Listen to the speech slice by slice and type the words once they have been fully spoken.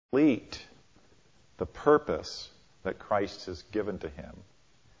complete the purpose that Christ has given to him.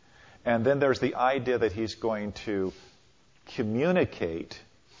 And then there's the idea that he's going to communicate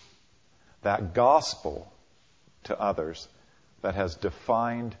that gospel to others that has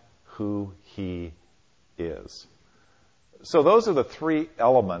defined who he is. So those are the three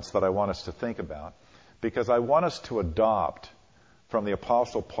elements that I want us to think about, because I want us to adopt from the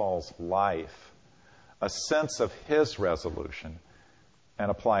Apostle Paul's life a sense of his resolution and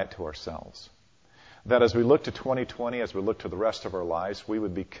apply it to ourselves. That as we look to 2020, as we look to the rest of our lives, we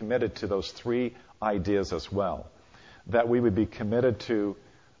would be committed to those three ideas as well. That we would be committed to,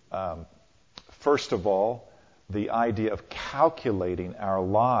 first of all, the idea of calculating our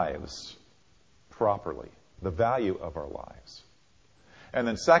lives properly, the value of our lives. And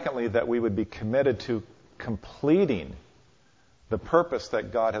then secondly, that we would be committed to completing the purpose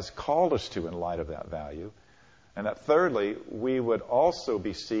that God has called us to in light of that value. And that thirdly, we would also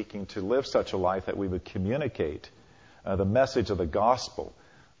be seeking to live such a life that we would communicate the message of the gospel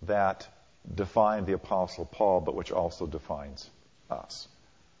that defined the Apostle Paul, but which also defines us.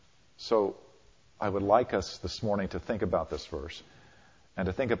 So I would like us this morning to think about this verse and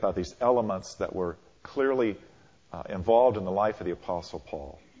to think about these elements that were clearly involved in the life of the Apostle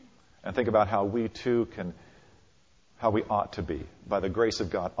Paul, and think about how we too can, how we ought to be, by the grace of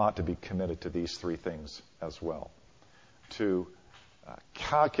God, ought to be committed to these three things as well. To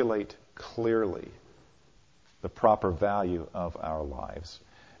calculate clearly the proper value of our lives,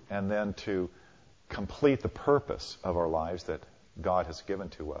 and then to complete the purpose of our lives that God has given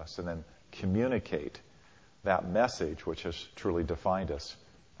to us, and then communicate that message which has truly defined us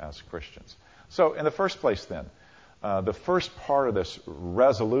as Christians. So in the first place then, the first part of this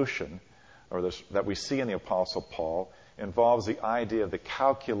resolution, or this that we see in the Apostle Paul, involves the idea of the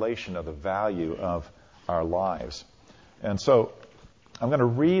calculation of the value of our lives. And so I'm going to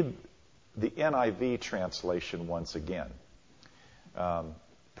read the NIV translation once again,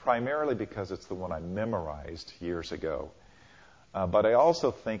 primarily because it's the one I memorized years ago. But I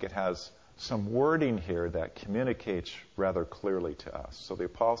also think it has some wording here that communicates rather clearly to us. So the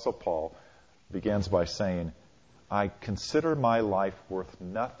Apostle Paul begins by saying, I consider my life worth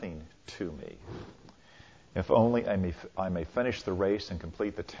nothing to me, if only I may finish the race and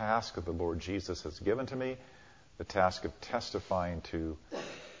complete the task that the Lord Jesus has given to me, the task of testifying to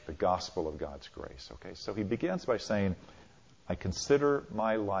the gospel of God's grace. Okay, so he begins by saying, I consider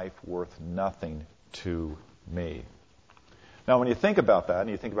my life worth nothing to me. Now, when you think about that, and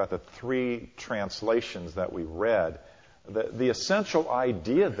you think about the three translations that we read, the essential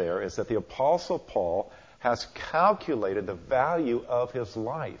idea there is that the Apostle Paul has calculated the value of his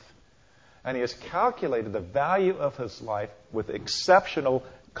life. And he has calculated the value of his life with exceptional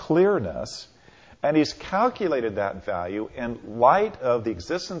clearness. And he's calculated that value in light of the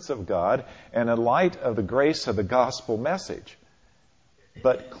existence of God and in light of the grace of the gospel message.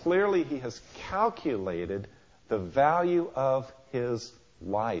 But clearly he has calculated the value of his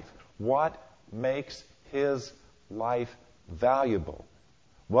life. What makes his life valuable?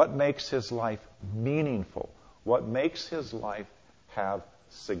 What makes his life meaningful? What makes his life have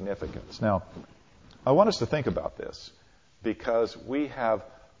significance? Now, I want us to think about this because we have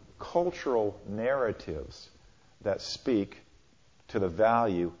cultural narratives that speak to the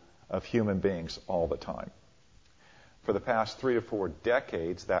value of human beings all the time. For the past 3 to 4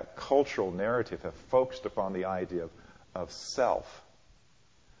 decades, that cultural narrative has focused upon the idea of self.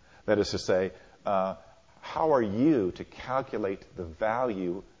 That is to say, how are you to calculate the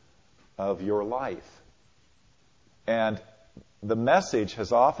value of your life? And the message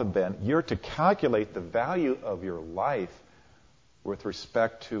has often been, you're to calculate the value of your life with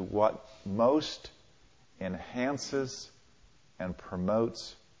respect to what most enhances and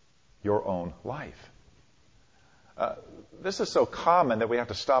promotes your own life. This is so common that we have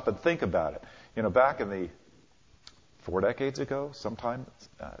to stop and think about it. You know, back in the 4 decades ago, sometime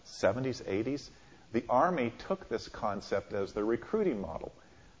 70s, 80s, the Army took this concept as their recruiting model.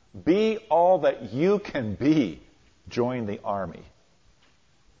 Be all that you can be. Join the Army.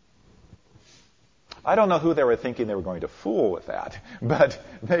 I don't know who they were thinking they were going to fool with that, but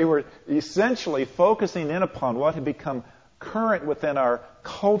they were essentially focusing in upon what had become current within our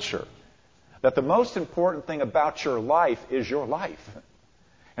culture. That the most important thing about your life is your life.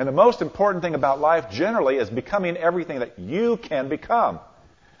 And the most important thing about life generally is becoming everything that you can become.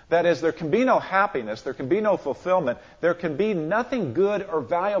 That is, there can be no happiness, there can be no fulfillment, there can be nothing good or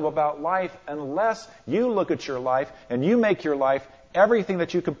valuable about life unless you look at your life and you make your life everything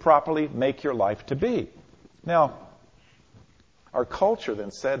that you can properly make your life to be. Now, our culture then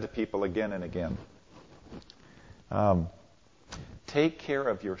said to people again and again, Take care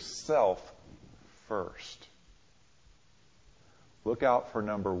of yourself first. Look out for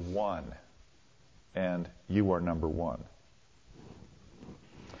number one, and you are number one.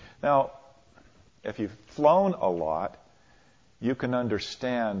 Now, if you've flown a lot, you can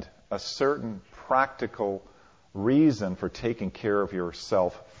understand a certain practical reason for taking care of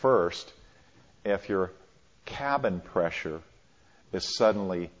yourself first if your cabin pressure is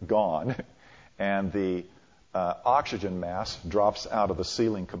suddenly gone and the oxygen mask drops out of the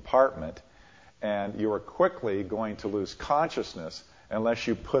ceiling compartment, and you are quickly going to lose consciousness unless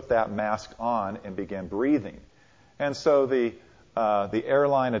you put that mask on and begin breathing. And so the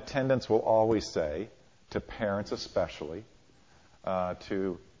airline attendants will always say, to parents especially,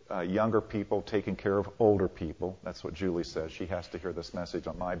 to younger people taking care of older people, that's what Julie says, she has to hear this message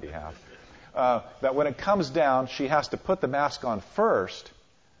on my behalf, that when it comes down, she has to put the mask on first,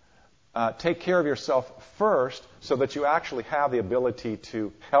 take care of yourself first, so that you actually have the ability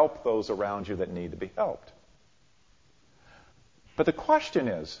to help those around you that need to be helped. But the question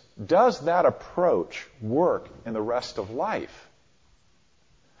is, does that approach work in the rest of life?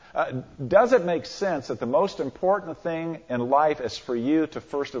 Does it make sense that the most important thing in life is for you to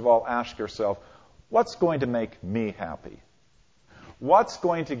first of all ask yourself, what's going to make me happy? What's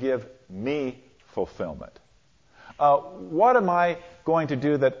going to give me fulfillment? What am I going to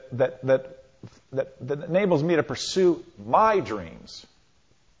do that enables me to pursue my dreams?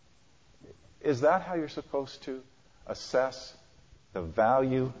 Is that how you're supposed to assess the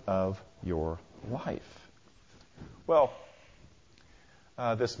value of your life? Well,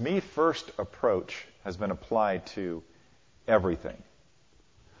 this me first approach has been applied to everything,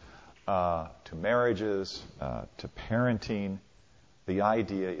 to marriages, to parenting. The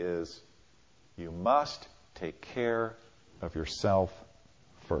idea is you must take care of yourself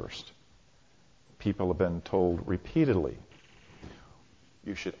first. People have been told repeatedly,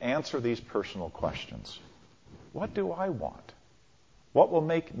 you should answer these personal questions. What do I want? What will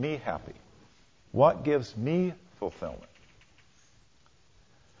make me happy? What gives me fulfillment?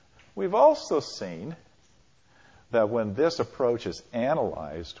 We've also seen that when this approach is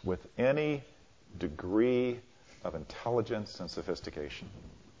analyzed with any degree of intelligence and sophistication,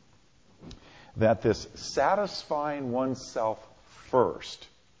 that this satisfying oneself first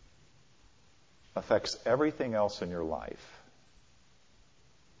affects everything else in your life.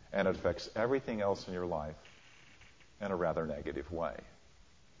 And it affects everything else in your life in a rather negative way.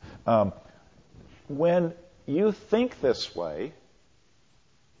 When you think this way,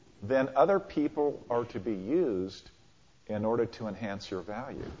 then other people are to be used in order to enhance your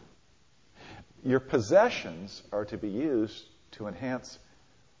value. Your possessions are to be used to enhance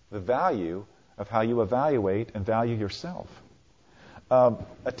the value of how you evaluate and value yourself.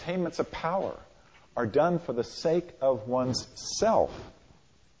 Attainments of power are done for the sake of one's self.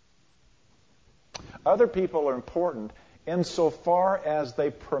 Other people are important insofar as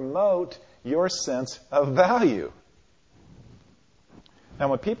they promote your sense of value. Now,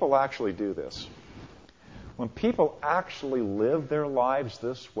 when people actually do this, when people actually live their lives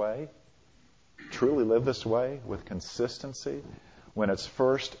this way, truly live this way with consistency, when it's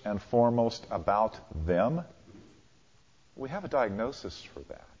first and foremost about them, we have a diagnosis for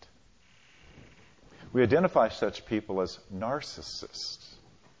that. We identify such people as narcissists,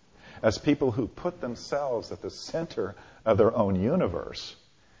 as people who put themselves at the center of their own universe,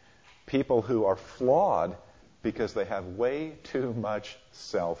 people who are flawed because they have way too much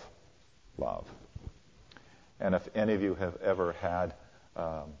self-love. And if any of you have ever had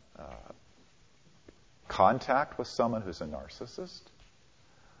contact with someone who's a narcissist,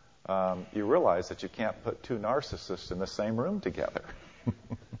 you realize that you can't put two narcissists in the same room together.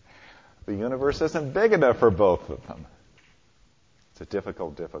 The universe isn't big enough for both of them. It's a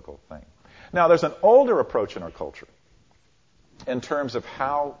difficult, difficult thing. Now, there's an older approach in our culture in terms of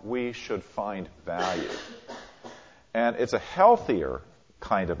how we should find value. And it's a healthier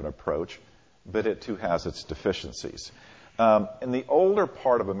kind of an approach, but it too has its deficiencies. In the older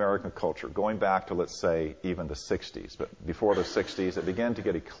part of American culture, going back to, let's say, even the 60s, but before the 60s, it began to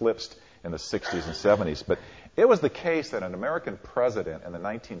get eclipsed in the 60s and 70s. But it was the case that an American president in the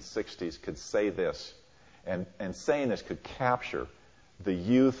 1960s could say this, and saying this could capture the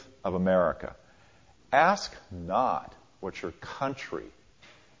youth of America. Ask not what your country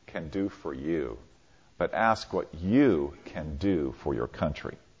can do for you, but ask what you can do for your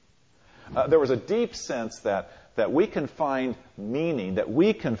country. There was a deep sense that we can find meaning, that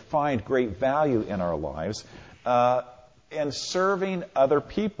we can find great value in our lives in serving other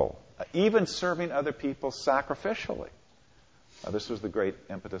people, even serving other people sacrificially. This was the great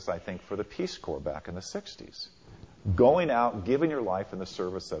impetus, I think, for the Peace Corps back in the 60s. going out, giving your life in the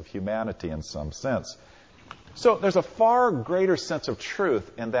service of humanity in some sense. So there's a far greater sense of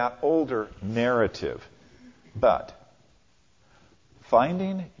truth in that older narrative. But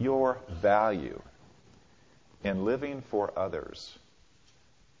finding your value in living for others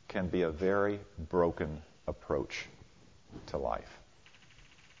can be a very broken approach to life.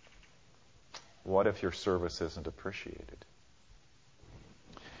 What if your service isn't appreciated?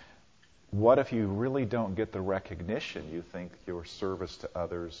 What if you really don't get the recognition you think your service to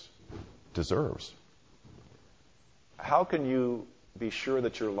others deserves? How can you be sure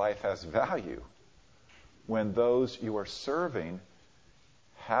that your life has value when those you are serving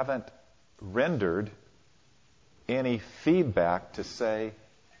haven't rendered any feedback to say,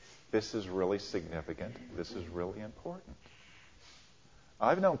 this is really significant, this is really important?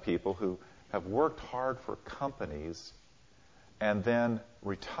 I've known people who have worked hard for companies and then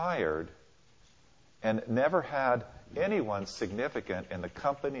retired and never had anyone significant in the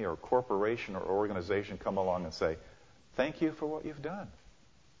company or corporation or organization come along and say, thank you for what you've done.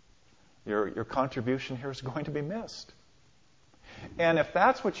 Your contribution here is going to be missed. And if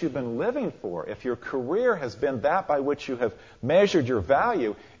that's what you've been living for, if your career has been that by which you have measured your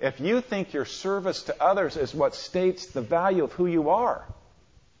value, if you think your service to others is what states the value of who you are,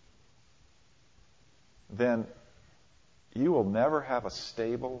 then you will never have a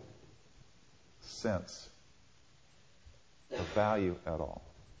stable sense of value at all.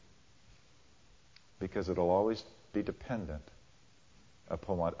 Because it'll always be dependent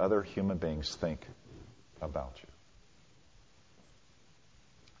upon what other human beings think about you.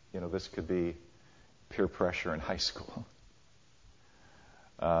 You know, this could be peer pressure in high school.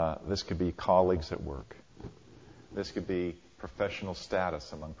 This could be colleagues at work. This could be professional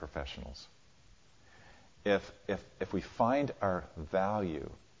status among professionals. If we find our value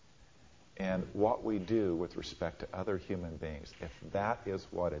in what we do with respect to other human beings, if that is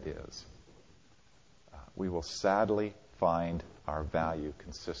what it is, we will sadly find our value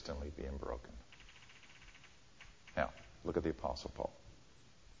consistently being broken. Now, look at the Apostle Paul.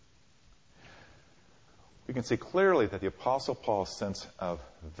 We can see clearly that the Apostle Paul's sense of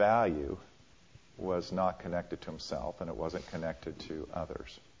value was not connected to himself, and it wasn't connected to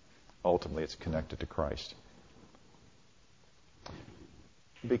others. Ultimately, it's connected to Christ.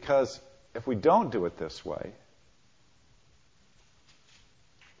 Because if we don't do it this way,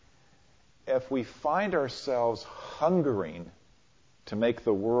 if we find ourselves hungering to make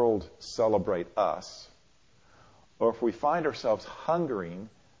the world celebrate us, or if we find ourselves hungering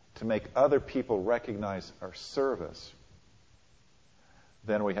to make other people recognize our service,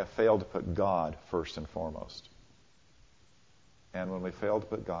 then we have failed to put God first and foremost. And when we fail to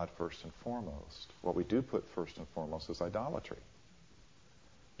put God first and foremost, what we do put first and foremost is idolatry.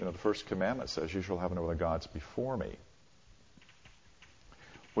 You know, the first commandment says, you shall have no other gods before me.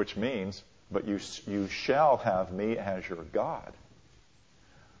 Which means, but you shall have me as your God.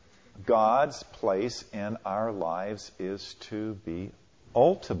 God's place in our lives is to be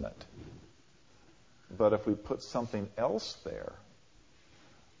ultimate. But if we put something else there,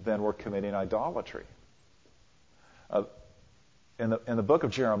 then we're committing idolatry. In the book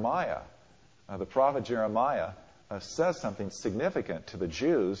of Jeremiah, the prophet Jeremiah says something significant to the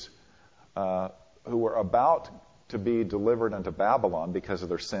Jews who were about to be delivered unto Babylon because of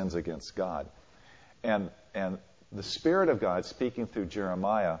their sins against God. And the Spirit of God, speaking through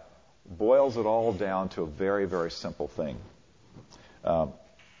Jeremiah, boils it all down to a very, very simple thing.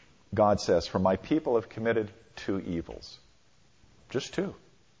 God says, for my people have committed 2 evils. Just 2.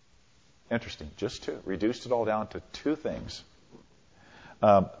 Interesting, just 2. Reduced it all down to 2 things.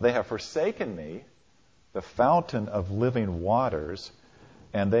 They have forsaken me, the fountain of living waters,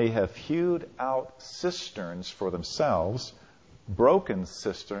 and they have hewed out cisterns for themselves, broken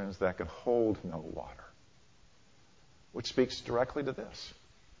cisterns that can hold no water. Which speaks directly to this.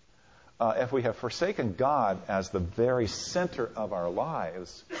 If we have forsaken God as the very center of our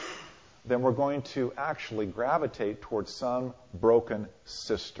lives, then we're going to actually gravitate towards some broken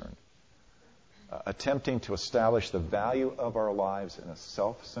cistern, attempting to establish the value of our lives in a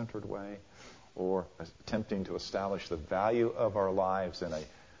self-centered way, or attempting to establish the value of our lives in a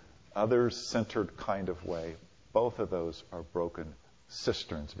others-centered kind of way. Both of those are broken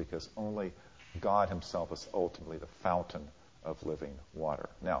cisterns, because only God himself is ultimately the fountain of living water.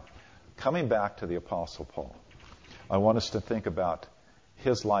 Now, coming back to the Apostle Paul, I want us to think about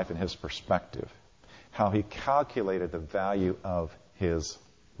his life and his perspective, how he calculated the value of his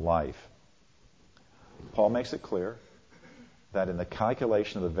life. Paul makes it clear that in the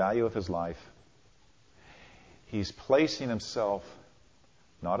calculation of the value of his life, he's placing himself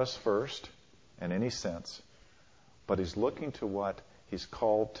not as first in any sense, but he's looking to what he's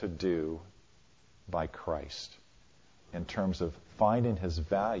called to do by Christ in terms of finding his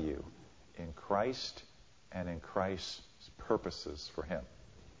value in Christ and in Christ's purposes for him.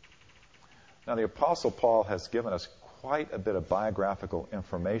 Now, the Apostle Paul has given us quite a bit of biographical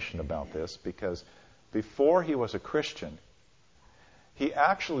information about this, because before he was a Christian, he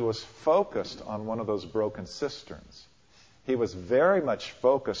actually was focused on one of those broken cisterns. He was very much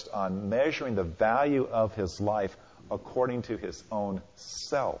focused on measuring the value of his life according to his own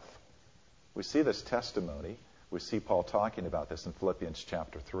self. We see this testimony. We see Paul talking about this in Philippians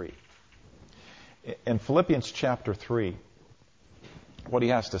chapter 3. In Philippians chapter 3, what he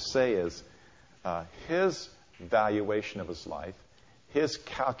has to say is his valuation of his life, his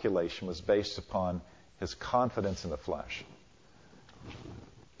calculation was based upon his confidence in the flesh.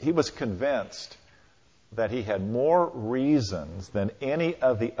 He was convinced that he had more reasons than any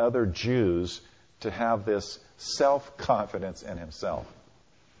of the other Jews to have this self-confidence in himself.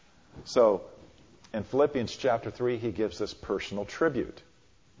 So, in Philippians chapter 3, he gives this personal tribute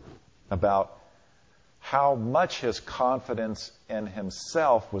about how much his confidence in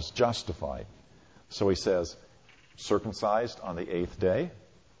himself was justified. So he says, circumcised on the 8th day,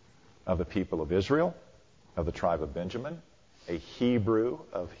 of the people of Israel, of the tribe of Benjamin, a Hebrew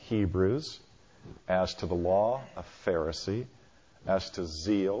of Hebrews, as to the law, a Pharisee, as to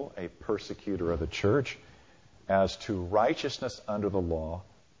zeal, a persecutor of the church, as to righteousness under the law,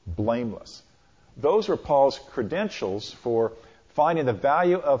 blameless. Those were Paul's credentials for finding the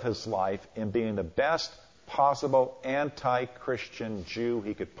value of his life in being the best possible anti-Christian Jew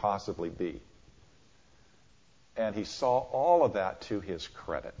he could possibly be. And he saw all of that to his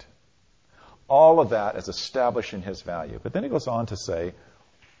credit. All of that as establishing his value. But then he goes on to say,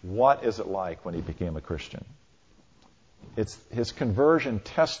 what is it like when he became a Christian? It's his conversion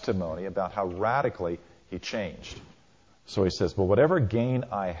testimony about how radically he changed. So he says, well, whatever gain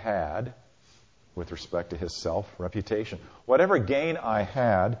I had with respect to his self-reputation, whatever gain I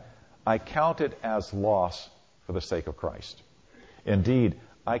had, I count it as loss for the sake of Christ. Indeed,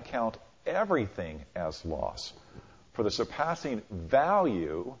 I count everything as loss for the surpassing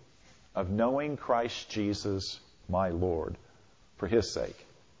value of knowing Christ Jesus, my Lord, for his sake.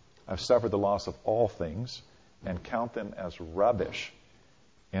 I've suffered the loss of all things and count them as rubbish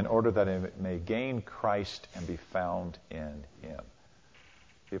in order that I may gain Christ and be found in him.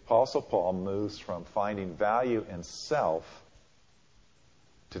 The Apostle Paul moves from finding value in self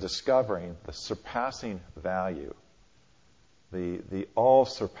to discovering the surpassing value. The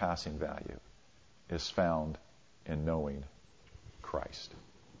all-surpassing value is found in knowing Christ.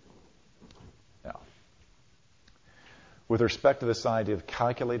 Now, with respect to this idea of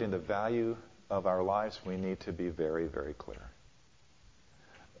calculating the value of our lives, we need to be very, very clear.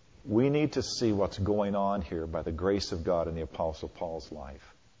 We need to see what's going on here by the grace of God in the Apostle Paul's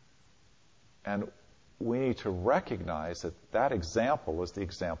life. And we need to recognize that that example is the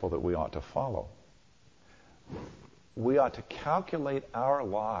example that we ought to follow. We ought to calculate our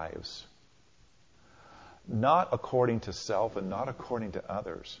lives not according to self and not according to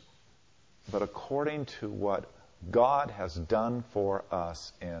others, but according to what God has done for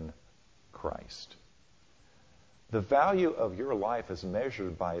us in Christ. The value of your life is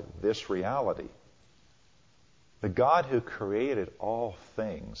measured by this reality. The God who created all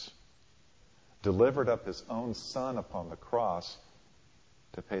things delivered up his own Son upon the cross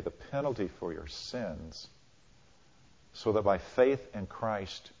to pay the penalty for your sins, so that by faith in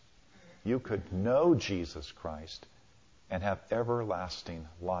Christ you could know Jesus Christ and have everlasting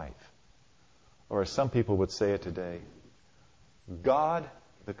life. Or as some people would say it today, God,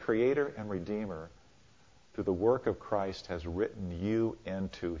 the Creator and Redeemer, through the work of Christ, has written you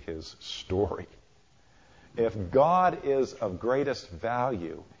into his story. If God is of greatest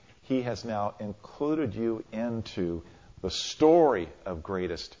value, he has now included you into the story of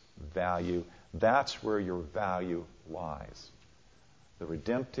greatest value. That's where your value lies. The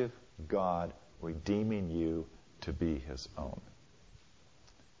redemptive God redeeming you to be his own.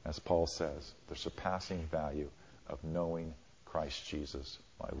 As Paul says, the surpassing value of knowing Christ Jesus,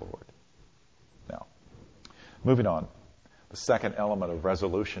 my Lord. Now, moving on. The second element of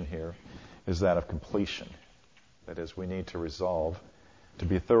resolution here is that of completion. That is, we need to resolve to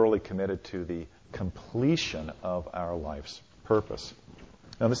be thoroughly committed to the completion of our life's purpose.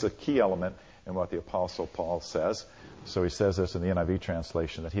 Now, this is a key element in what the Apostle Paul says. So he says this in the NIV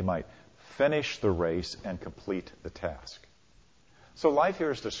translation, that he might finish the race and complete the task. So life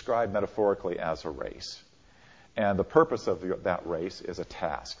here is described metaphorically as a race. And the purpose of that race is a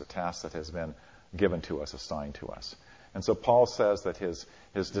task that has been given to us, assigned to us. And so Paul says that his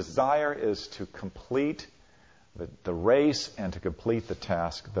desire is to complete the race and to complete the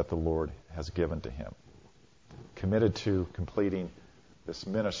task that the Lord has given to him. Committed to completing this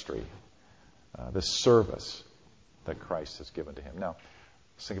ministry, this service that Christ has given to him. Now,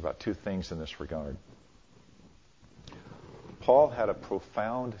 let's think about two things in this regard. Paul had a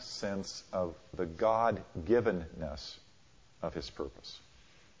profound sense of the God-givenness of his purpose.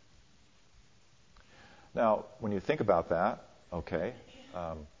 Now, when you think about that, okay,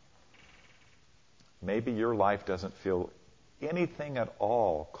 maybe your life doesn't feel anything at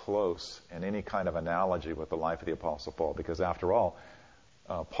all close in any kind of analogy with the life of the Apostle Paul, because after all,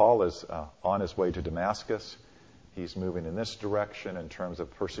 Paul is on his way to Damascus. He's moving in this direction in terms of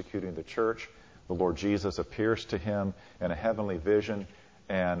persecuting the church. The Lord Jesus appears to him in a heavenly vision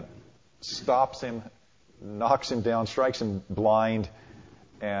and stops him, knocks him down, strikes him blind,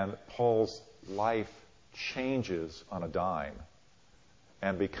 and Paul's life changes on a dime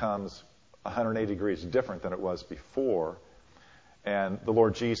and becomes 180 degrees different than it was before. And the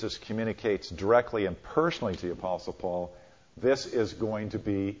Lord Jesus communicates directly and personally to the Apostle Paul, this is going to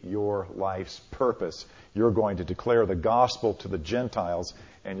be your life's purpose. You're going to declare the gospel to the Gentiles,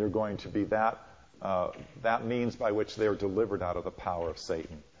 and you're going to be that means by which they are delivered out of the power of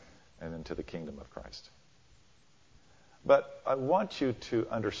Satan and into the kingdom of Christ. But I want you to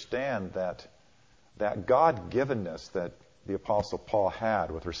understand that God-givenness that the Apostle Paul had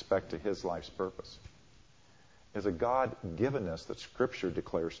with respect to his life's purpose is a God-givenness that Scripture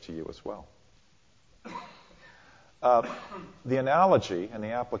declares to you as well. The analogy and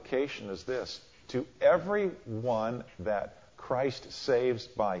the application is this. To everyone that Christ saves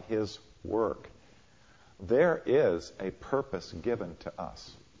by his work, there is a purpose given to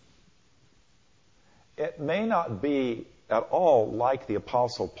us. It may not be at all like the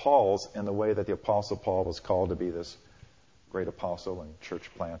Apostle Paul's in the way that the Apostle Paul was called to be this great apostle and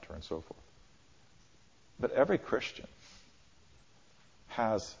church planter and so forth. But every Christian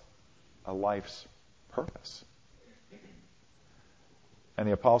has a life's purpose. And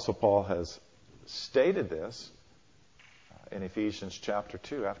the Apostle Paul has stated this in Ephesians chapter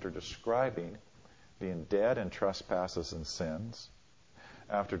 2 after describing being dead in trespasses and sins,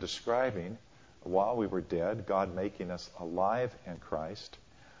 after describing while we were dead, God making us alive in Christ,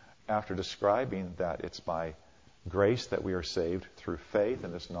 after describing that it's by grace that we are saved through faith,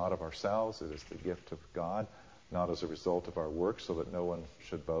 and it's not of ourselves, it is the gift of God, not as a result of our works, so that no one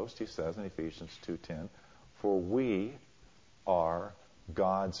should boast. He says in Ephesians 2:10, for we are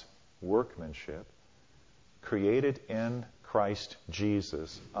God's workmanship, created in Christ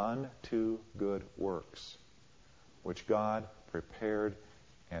Jesus unto good works, which God prepared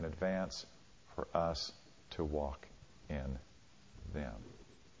in advance for us to walk in them.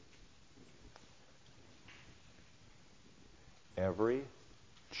 Every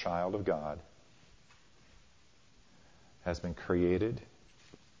child of God has been created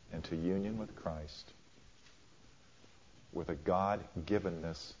into union with Christ with a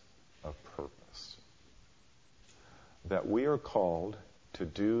God-givenness of purpose. That we are called to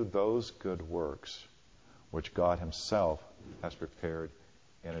do those good works which God Himself has prepared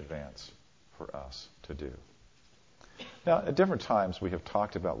in advance for us to do. Now, at different times we have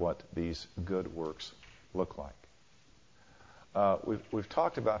talked about what these good works look like. We've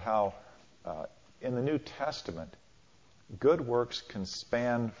talked about how in the New Testament, good works can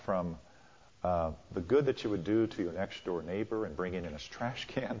span from the good that you would do to your next door neighbor and bringing in his trash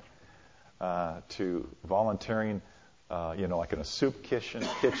can, to volunteering, like in a soup kitchen,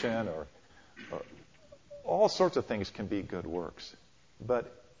 or all sorts of things can be good works.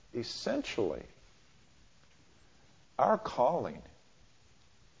 But essentially, our calling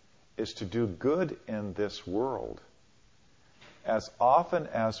is to do good in this world as often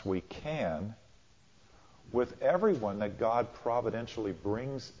as we can with everyone that God providentially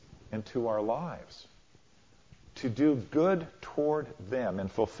brings into our lives. To do good toward them in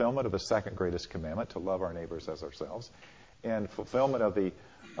fulfillment of the second greatest commandment, to love our neighbors as ourselves, and fulfillment of the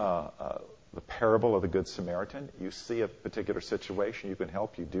parable of the Good Samaritan. You see a particular situation, you can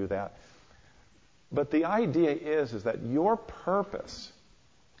help, you do that. But the idea is that your purpose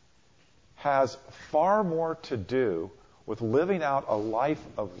has far more to do with living out a life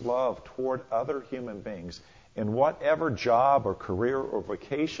of love toward other human beings in whatever job or career or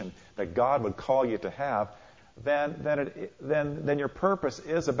vocation that God would call you to have, then your purpose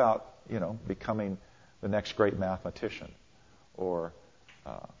is about, becoming the next great mathematician, or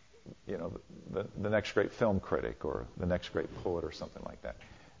the next great film critic, or the next great poet, or something like that.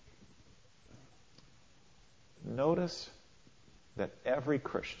 Notice that every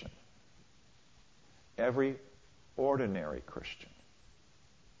Christian, every ordinary Christian,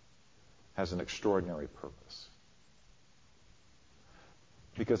 has an extraordinary purpose.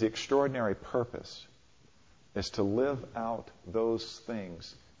 Because the extraordinary purpose is to live out those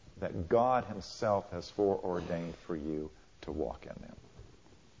things that God himself has foreordained for you to walk in them.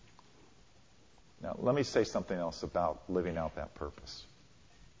 Now, let me say something else about living out that purpose.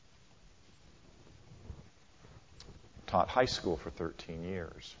 Taught high school for 13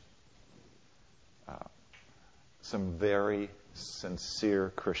 years. Some very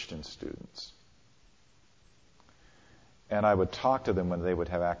sincere Christian students. And I would talk to them when they would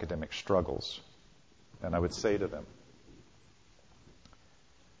have academic struggles. And I would say to them,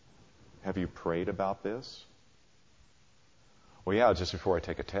 have you prayed about this? Well, yeah, just before I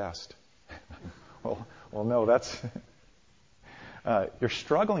take a test. well, no, that's... you're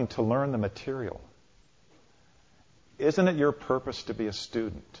struggling to learn the material. Isn't it your purpose to be a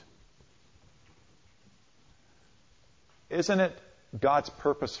student? Isn't it God's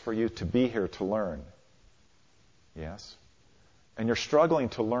purpose for you to be here to learn? Yes. And you're struggling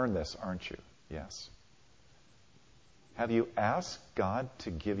to learn this, aren't you? Yes. Have you asked God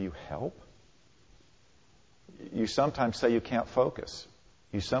to give you help? You sometimes say you can't focus.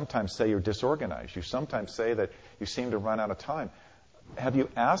 You sometimes say you're disorganized. You sometimes say that you seem to run out of time. Have you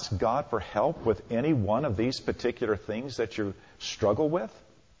asked God for help with any one of these particular things that you struggle with?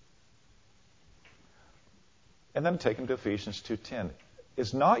 And then take them to Ephesians 2:10.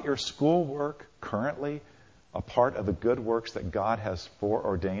 Is not your schoolwork currently a part of the good works that God has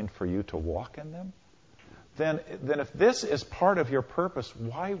foreordained for you to walk in them? Then if this is part of your purpose,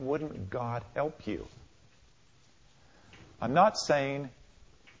 why wouldn't God help you? I'm not saying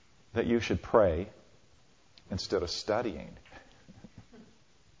that you should pray instead of studying.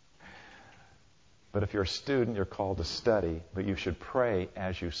 But if you're a student, you're called to study, but you should pray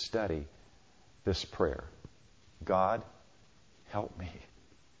as you study this prayer. God, help me.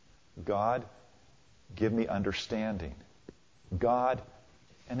 God, give me understanding. God,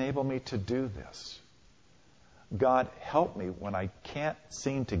 enable me to do this. God, help me when I can't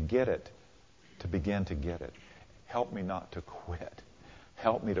seem to get it, to begin to get it. Help me not to quit.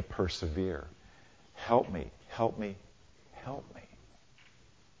 Help me to persevere. Help me, help me, help me.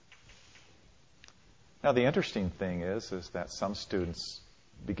 Now, the interesting thing is that some students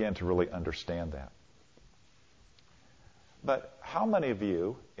begin to really understand that. But how many of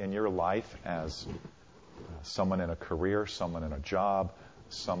you in your life as someone in a career, someone in a job,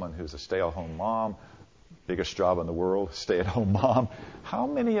 someone who's a stay-at-home mom, biggest job in the world, stay-at-home mom, how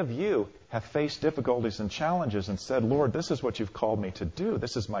many of you have faced difficulties and challenges and said, Lord, this is what you've called me to do.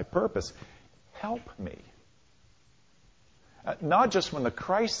 This is my purpose. Help me. Not just when the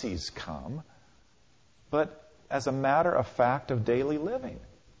crises come, but as a matter of fact of daily living.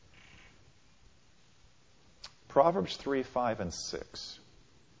 Proverbs 3, 5, and 6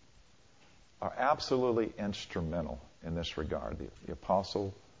 are absolutely instrumental in this regard. The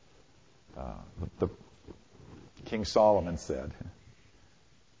apostle, the King Solomon said,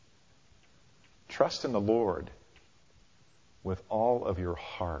 trust in the Lord with all of your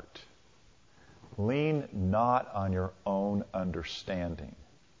heart. Lean not on your own understanding.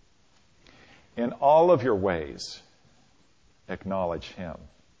 In all of your ways, acknowledge Him,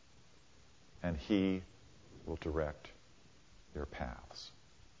 and He will direct your paths.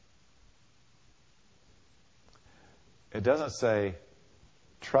 It doesn't say,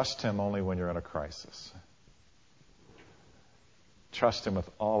 trust Him only when you're in a crisis. Trust Him with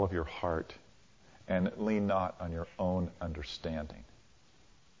all of your heart, and lean not on your own understanding.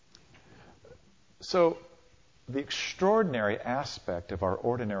 So, the extraordinary aspect of our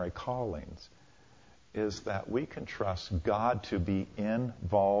ordinary callings is that we can trust God to be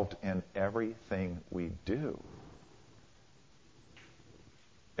involved in everything we do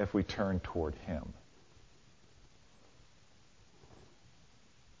if we turn toward Him.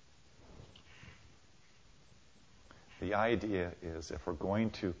 The idea is if we're going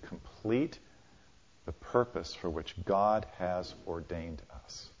to complete the purpose for which God has ordained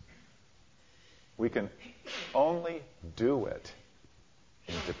us, we can only do it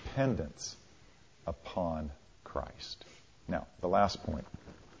in dependence upon Christ. Now, the last point.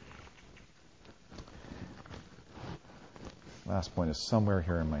 Last point is somewhere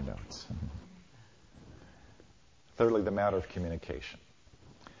here in my notes. Thirdly, the matter of communication.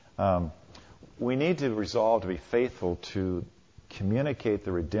 We need to resolve to be faithful to communicate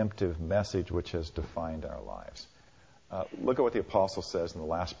the redemptive message which has defined our lives. Look at what the apostle says in the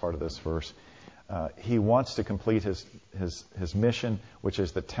last part of this verse. He wants to complete his mission, which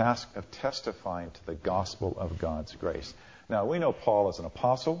is the task of testifying to the gospel of God's grace. Now, we know Paul is an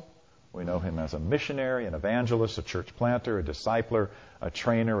apostle. We know him as a missionary, an evangelist, a church planter, a discipler, a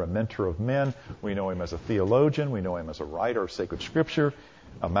trainer, a mentor of men. We know him as a theologian. We know him as a writer of sacred scripture,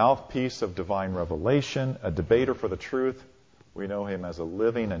 a mouthpiece of divine revelation, a debater for the truth. We know him as a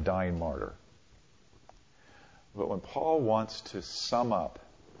living and dying martyr. But when Paul wants to sum up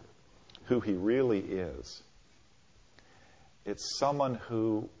who he really is, it's someone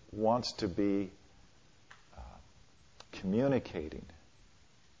who wants to be communicating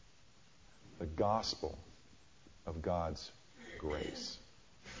the gospel of God's grace.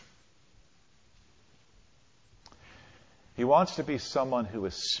 He wants to be someone who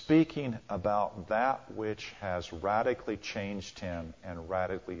is speaking about that which has radically changed him and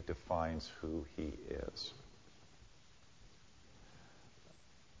radically defines who he is.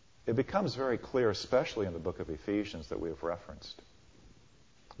 It becomes very clear, especially in the book of Ephesians that we have referenced,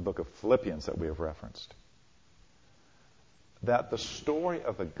 the book of Philippians that we have referenced, that the story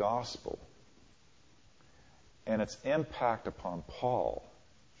of the gospel and its impact upon Paul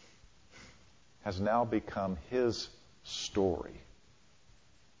has now become his story.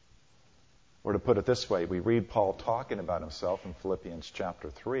 Or to put it this way, we read Paul talking about himself in Philippians chapter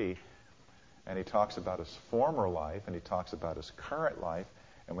 3, and he talks about his former life, and he talks about his current life,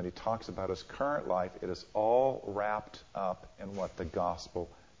 and when he talks about his current life, it is all wrapped up in what the gospel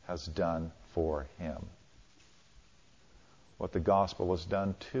has done for him. What the gospel has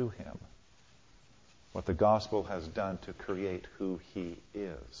done to him. What the gospel has done to create who he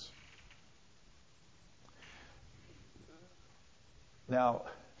is. Now,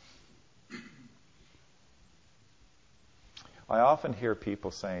 I often hear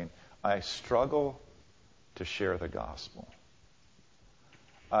people saying, I struggle to share the gospel.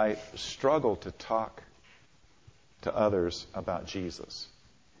 I struggle to talk to others about Jesus.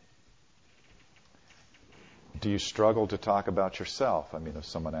 Do you struggle to talk about yourself? I mean, if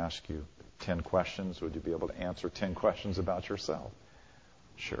someone asked you 10 questions, would you be able to answer 10 questions about yourself?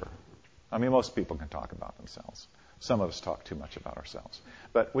 Sure. I mean, most people can talk about themselves. Some of us talk too much about ourselves.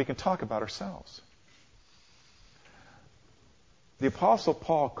 But we can talk about ourselves. The Apostle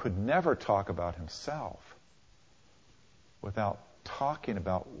Paul could never talk about himself without talking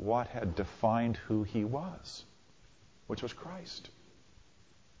about what had defined who he was, which was Christ.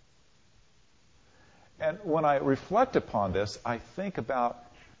 And when I reflect upon this, I think about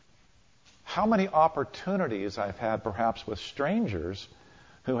how many opportunities I've had, perhaps with strangers,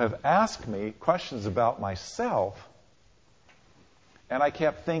 who have asked me questions about myself, and I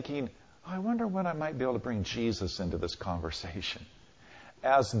kept thinking, I wonder when I might be able to bring Jesus into this conversation.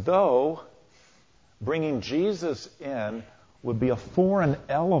 As though bringing Jesus in would be a foreign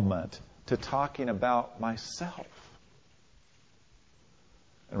element to talking about myself.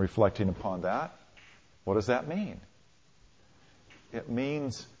 And reflecting upon that, what does that mean? It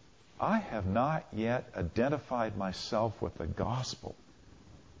means I have not yet identified myself with the gospel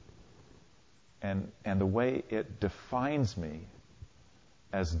and the way it defines me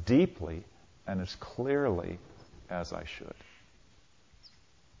as deeply and as clearly as I should.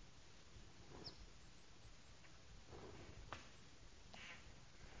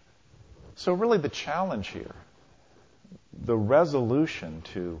 So really the challenge here, the resolution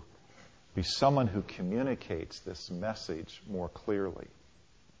to be someone who communicates this message more clearly,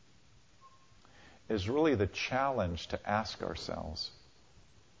 is really the challenge to ask ourselves,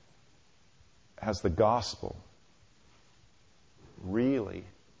 has the gospel really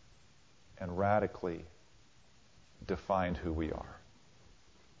and radically defined who we are?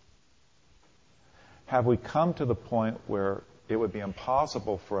 Have we come to the point where it would be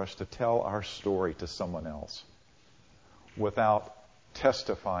impossible for us to tell our story to someone else without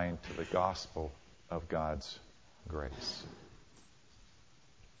testifying to the gospel of God's grace?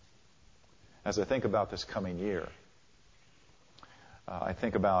 As I think about this coming year, I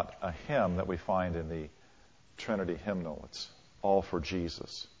think about a hymn that we find in the Trinity hymnal. It's All for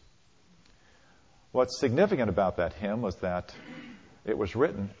Jesus. What's significant about that hymn was that it was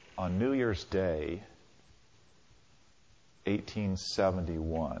written on New Year's Day,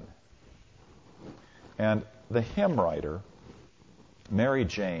 1871. And the hymn writer, Mary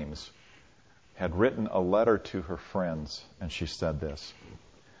James, had written a letter to her friends, and she said this: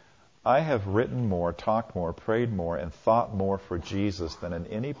 I have written more, talked more, prayed more, and thought more for Jesus than in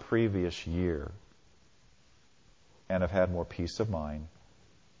any previous year, and have had more peace of mind,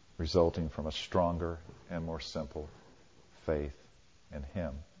 resulting from a stronger and more simple faith in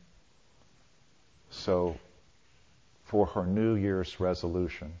Him. So, for her New Year's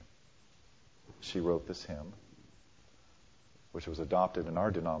resolution, she wrote this hymn, which was adopted in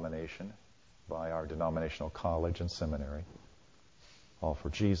our denomination by our denominational college and seminary. all for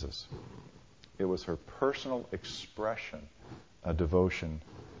Jesus. It was her personal expression, a devotion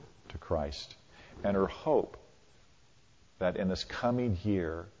to Christ, and her hope that in this coming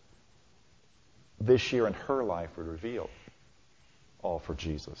year, this year in her life would reveal all for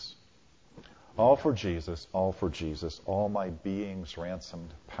Jesus. All for Jesus, all for Jesus, all my being's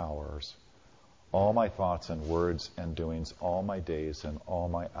ransomed powers, all my thoughts and words and doings, all my days and all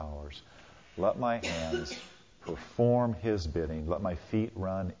my hours. Let my hands perform His bidding. Let my feet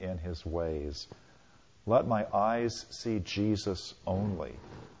run in His ways. Let my eyes see Jesus only.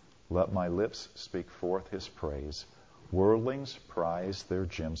 Let my lips speak forth His praise. Worldlings prize their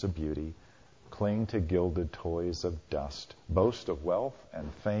gems of beauty, cling to gilded toys of dust, boast of wealth and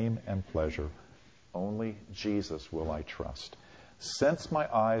fame and pleasure. Only Jesus will I trust. Since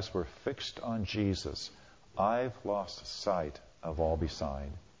my eyes were fixed on Jesus, I've lost sight of all beside.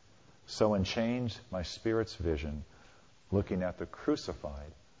 So enchained my spirit's vision, looking at the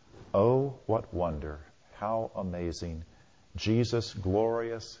crucified. Oh, what wonder, how amazing, Jesus,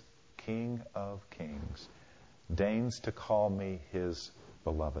 glorious King of kings, deigns to call me His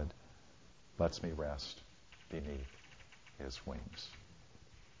beloved, lets me rest beneath His wings.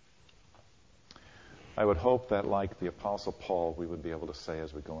 I would hope that, like the Apostle Paul, we would be able to say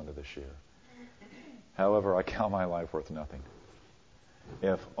as we go into this year, however, I count my life worth nothing,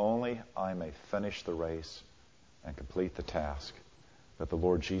 if only I may finish the race and complete the task that the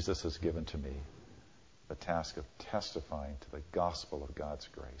Lord Jesus has given to me, the task of testifying to the gospel of God's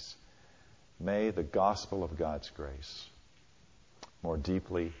grace. May the gospel of God's grace more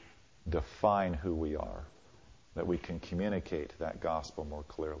deeply define who we are, that we can communicate that gospel more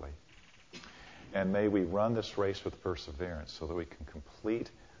clearly. And may we run this race with perseverance so that we can complete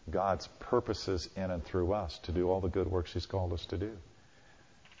God's purposes in and through us to do all the good works He's called us to do.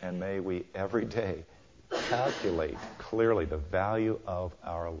 And may we every day calculate clearly the value of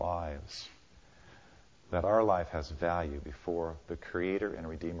our lives, that our life has value before the Creator and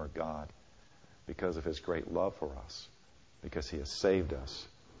Redeemer God because of His great love for us, because He has saved us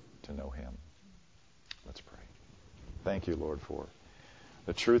to know Him. Let's pray. Thank you, Lord, for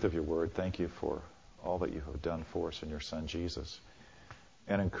the truth of your word. Thank you for all that you have done for us in your Son, Jesus.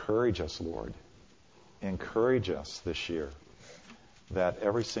 And encourage us, Lord. Encourage us this year that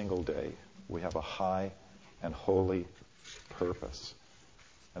every single day we have a high and holy purpose.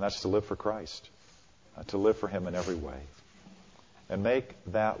 And that's to live for Christ, to live for Him in every way. And make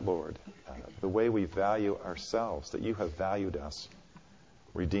that, Lord, the way we value ourselves, that you have valued us,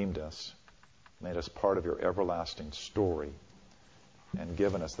 redeemed us, made us part of your everlasting story, and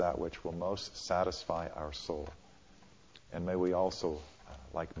given us that which will most satisfy our soul. And may we also,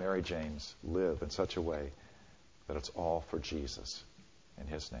 like Mary James, live in such a way that it's all for Jesus. In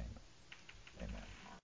His name.